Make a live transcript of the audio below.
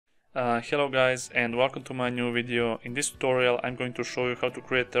Hello guys, and welcome to my new video. In this tutorial I'm going to show you how to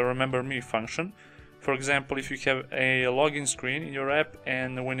create a remember me function. For example, if you have a login screen in your app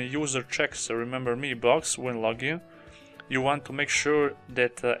and when a user checks a remember me box when logging, you want to make sure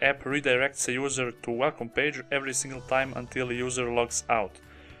that the app redirects a user to welcome page every single time until the user logs out.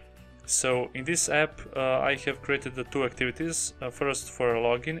 So in this app I have created the two activities, first for a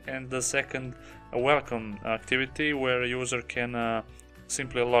login and the second a welcome activity where a user can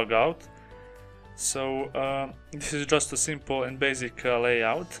simply log out. So this is just a simple and basic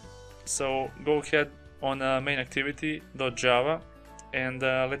layout. So go ahead on main activity.java and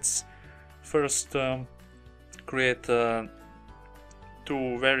let's first create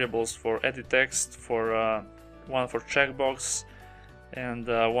two variables for edit text, for one for checkbox and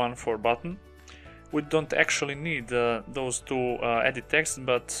one for button. We don't actually need those two edit text,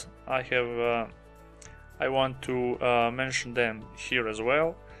 but I want to mention them here as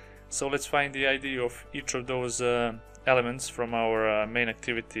well. So let's find the ID of each of those elements from our main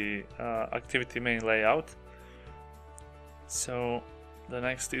activity main layout. So the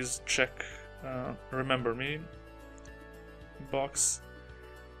next is check remember me box.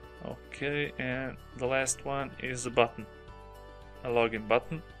 Okay, and the last one is a button, a login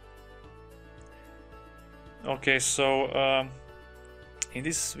button. Okay, so in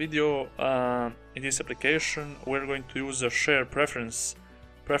this video, in this application, we're going to use a share preferences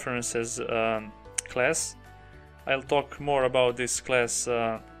class. I'll talk more about this class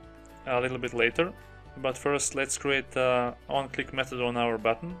a little bit later, but first let's create an on-click method on our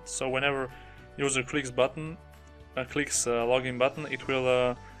button. So whenever user clicks login button, it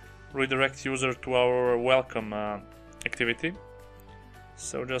will redirect user to our welcome activity.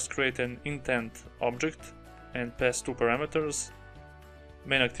 So just create an intent object and pass two parameters,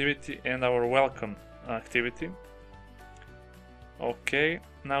 main activity and our welcome activity. Okay,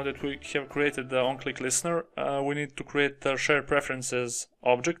 now that we have created the on-click listener, we need to create a share preferences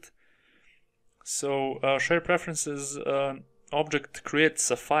object. So share preferences object creates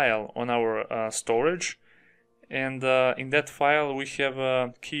a file on our storage, and in that file we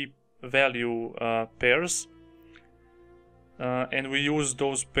have key value pairs, and we use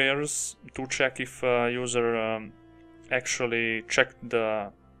those pairs to check if user actually checked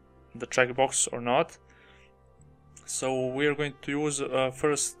the checkbox or not. So we are going to use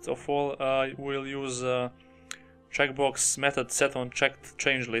first of all we'll use checkbox method set on checked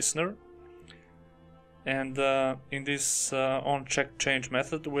change listener, and in this on checked change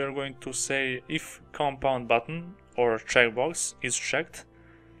method we are going to say if compound button or checkbox is checked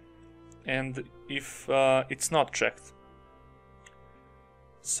and if it's not checked.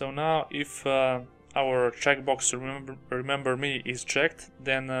 So now if our checkbox remember me is checked,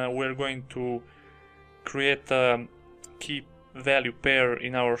 then we're going to create a key value pair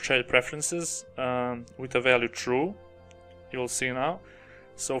in our share preferences with a value true. You'll see now.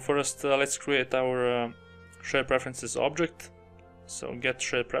 So first let's create our share preferences object. So get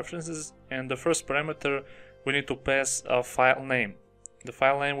share preferences, and the first parameter we need to pass a file name. The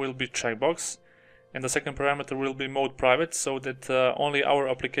file name will be checkbox, and the second parameter will be mode private, so that only our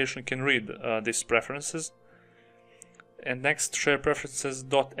application can read these preferences. And next, share preferences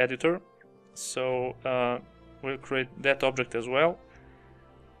dot editor. So we'll create that object as well,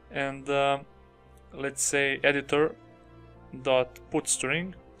 and let's say editor dot put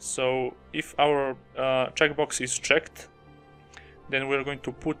string. So if our checkbox is checked, then we're going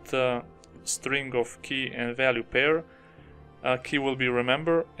to put a string of key and value pair. Key will be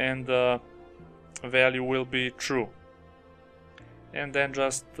remember and value will be true, and then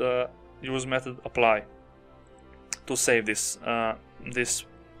just use method apply to save this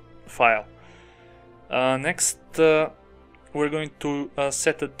file. Next we're going to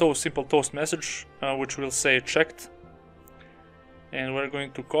set a simple toast message which will say checked, and we're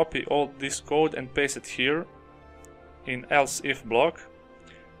going to copy all this code and paste it here in else if block,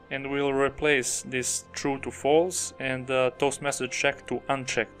 and we'll replace this true to false and toast message checked to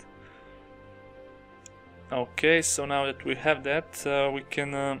unchecked. Okay, so now that we have that, we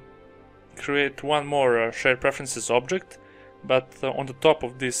can create one more share preferences object, but on the top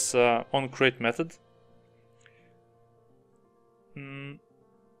of this onCreate method.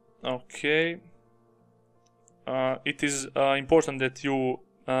 Okay, it is important that you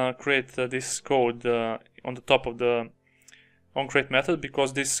create this code on the top of the onCreate method,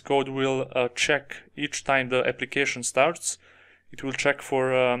 because this code will check each time the application starts. It will check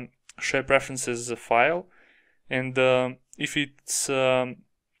for share preferences file, and if it's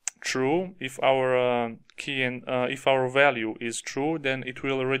true, if our key and if our value is true, then it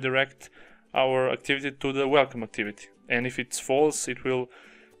will redirect our activity to the welcome activity, and if it's false, it will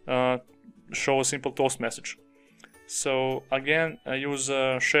show a simple toast message. So again, I use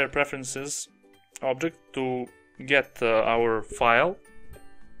share preferences object to get our file,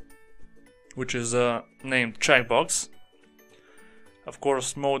 which is named checkbox. Of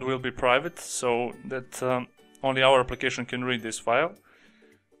course, mode will be private, so that only our application can read this file.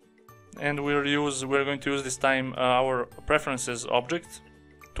 And we're going to use this time our preferences object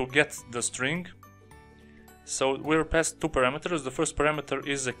to get the string. So we're passed two parameters. The first parameter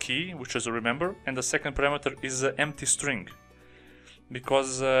is a key, which is a remember, and the second parameter is an empty string,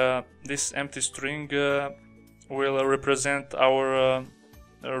 because this empty string will represent our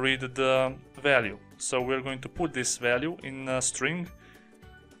read value. So we're going to put this value in a string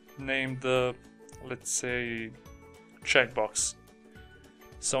named, let's say, checkbox.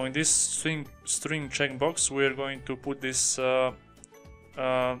 So in this string checkbox, we're going to put this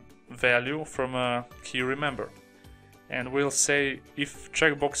value from a key remember, and we'll say if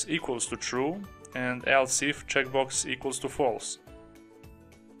checkbox equals to true, and else if checkbox equals to false.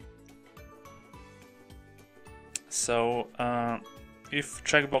 So if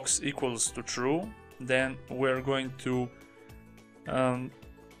checkbox equals to true, then we're going to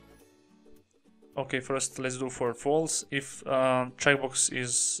okay, first let's do for false. If checkbox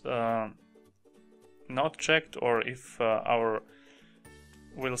is not checked, or if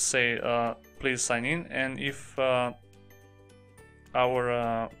we'll say please sign in, and if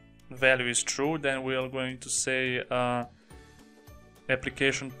our value is true, then we are going to say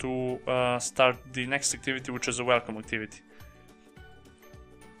application to start the next activity, which is a welcome activity.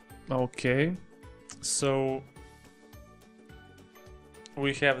 Okay, so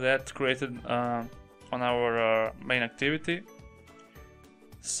we have that created on our main activity.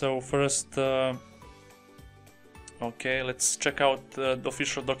 So first, okay, let's check out the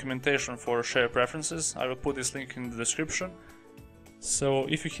official documentation for share preferences. I will put this link in the description. So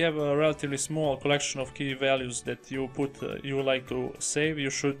if you have a relatively small collection of key values that you would like to save, you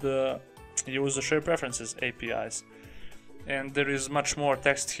should use the share preferences APIs. And there is much more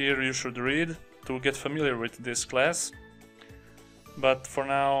text here you should read to get familiar with this class. But for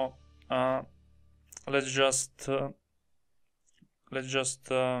now, let's just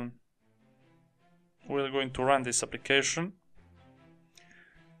we're going to run this application.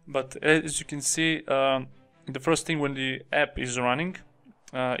 But as you can see, the first thing when the app is running,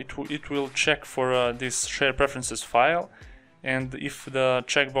 it will check for this share preferences file, and if the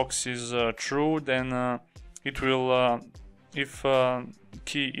checkbox is true, then it will, if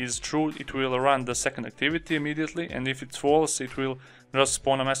key is true, it will run the second activity immediately, and if it's false, it will just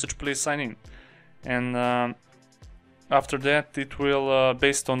spawn a message, please sign in. And after that, it will,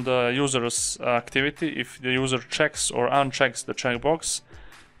 based on the user's activity, if the user checks or unchecks the checkbox,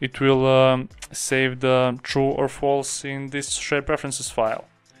 it will save the true or false in this share preferences file.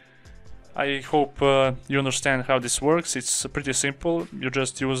 I hope you understand how this works. It's pretty simple. You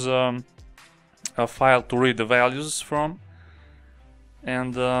just use a file to read the values from.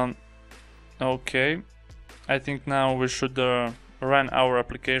 And okay, I think now we should run our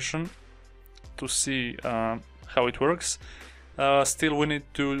application to see how it works. Still, we need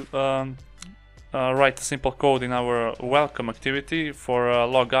to write a simple code in our welcome activity for a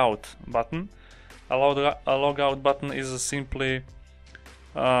logout button. A logout button is simply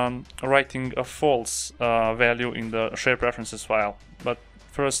writing a false value in the share preferences file. But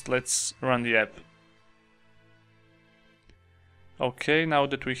first, let's run the app. Okay, now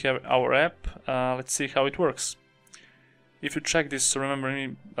that we have our app, let's see how it works. If you check this remember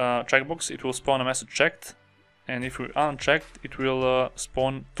me checkbox, it will spawn a message checked, and if we unchecked, it will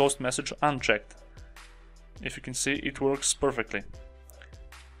spawn toast message unchecked. If you can see, it works perfectly.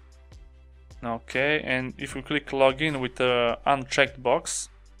 Okay, and if we click login with the unchecked box,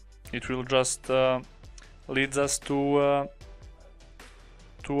 it will just leads us to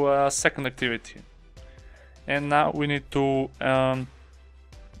a second activity. And now we need to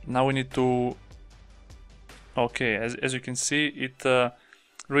okay, as you can see, it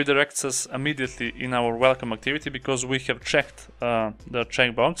redirects us immediately in our welcome activity because we have checked the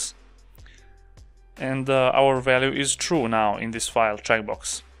checkbox, and our value is true now in this file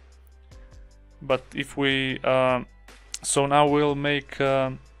checkbox. But if we so now we'll make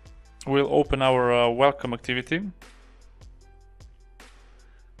we'll open our welcome activity,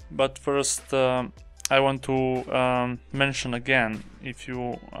 but first I want to mention again, if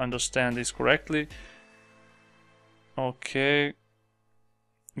you understand this correctly. Okay,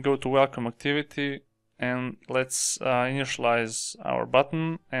 go to welcome activity and let's initialize our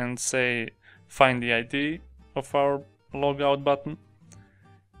button and say find the ID of our logout button.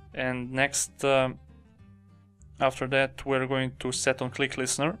 And next After that, we're going to set on click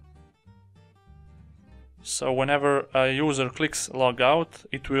listener. So whenever a user clicks log out,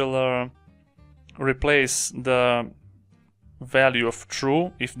 it will replace the value of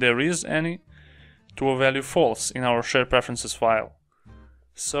true, if there is any, to a value false in our shared preferences file.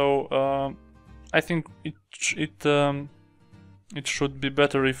 So I think it should be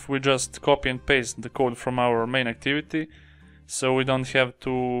better if we just copy and paste the code from our main activity, so we don't have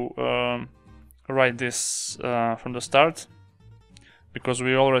to write this from the start, because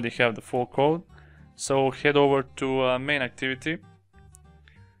we already have the full code. So head over to main activity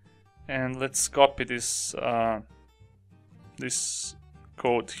and let's copy this this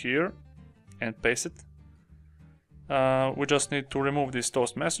code here and paste it. We just need to remove this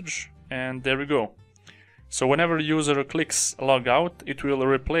toast message, and there we go. So whenever the user clicks log out, it will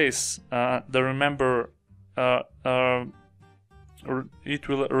replace the remember. It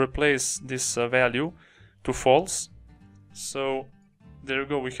will replace this value to false. So there you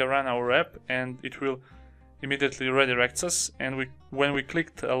go. We have run our app, and it will immediately redirect us. And when we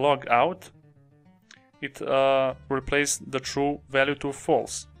clicked log out, it replaced the true value to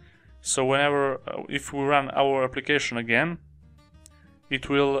false. So whenever if we run our application again, it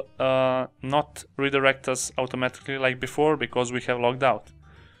will not redirect us automatically like before, because we have logged out.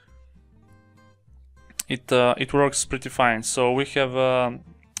 It works pretty fine. So we have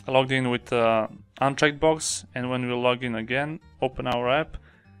logged in with unchecked box, and when we log in again, open our app,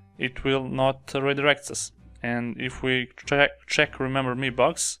 it will not redirect us. And if we check remember me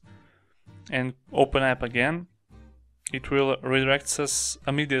box and open app again, it will redirect us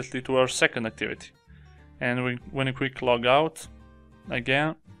immediately to our second activity. And when we click log out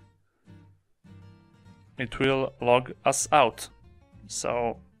again, it will log us out.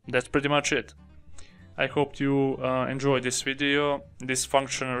 So that's pretty much it. I hope you enjoyed this video. This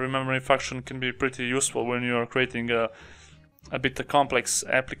function, remember me function, can be pretty useful when you are creating a bit complex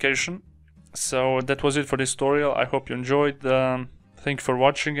application. So that was it for this tutorial. I hope you enjoyed. Thank you for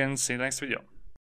watching, and see you next video.